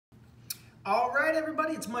All right,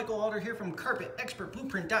 everybody, it's Michael Alder here from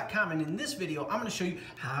CarpetExpertBlueprint.com, and in this video, I'm going to show you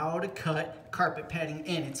how to cut carpet padding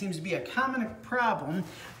in. It seems to be a common problem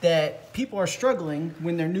that people are struggling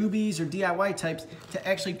when they're newbies or DIY types to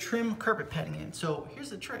actually trim carpet padding in. So here's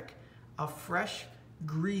the trick. A fresh,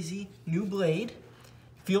 greasy, new blade.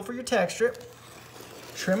 Feel for your tack strip.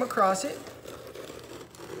 Trim across it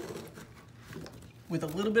with a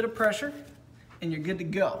little bit of pressure, and you're good to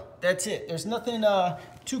go. That's it. There's nothing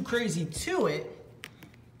too crazy to it,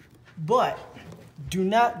 but do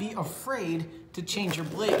not be afraid to change your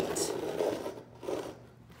blades.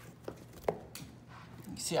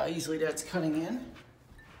 You see how easily that's cutting in?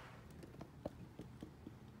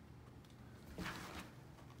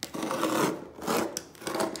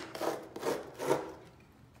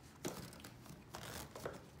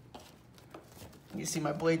 You see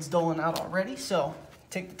my blades doling out already, so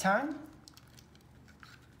take the time.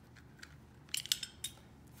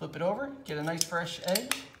 Flip it over, get a nice fresh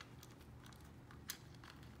edge.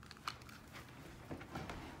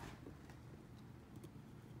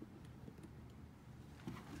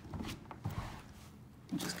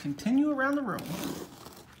 And just continue around the room.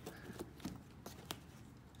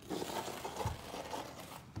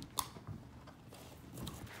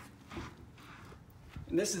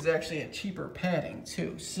 And this is actually a cheaper padding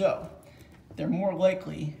too, so they're more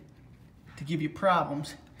likely to give you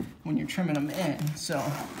problems when you're trimming them in. So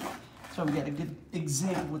that's why we got a good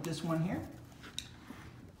example with this one here.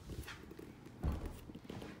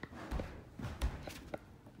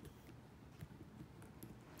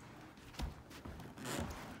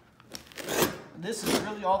 This is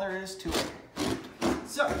really all there is to it.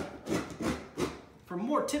 So, for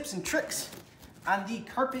more tips and tricks on the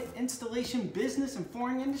carpet installation business and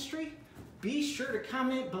flooring industry, be sure to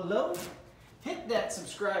comment below, hit that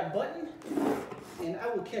subscribe button, and I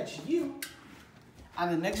will catch you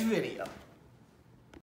on the next video.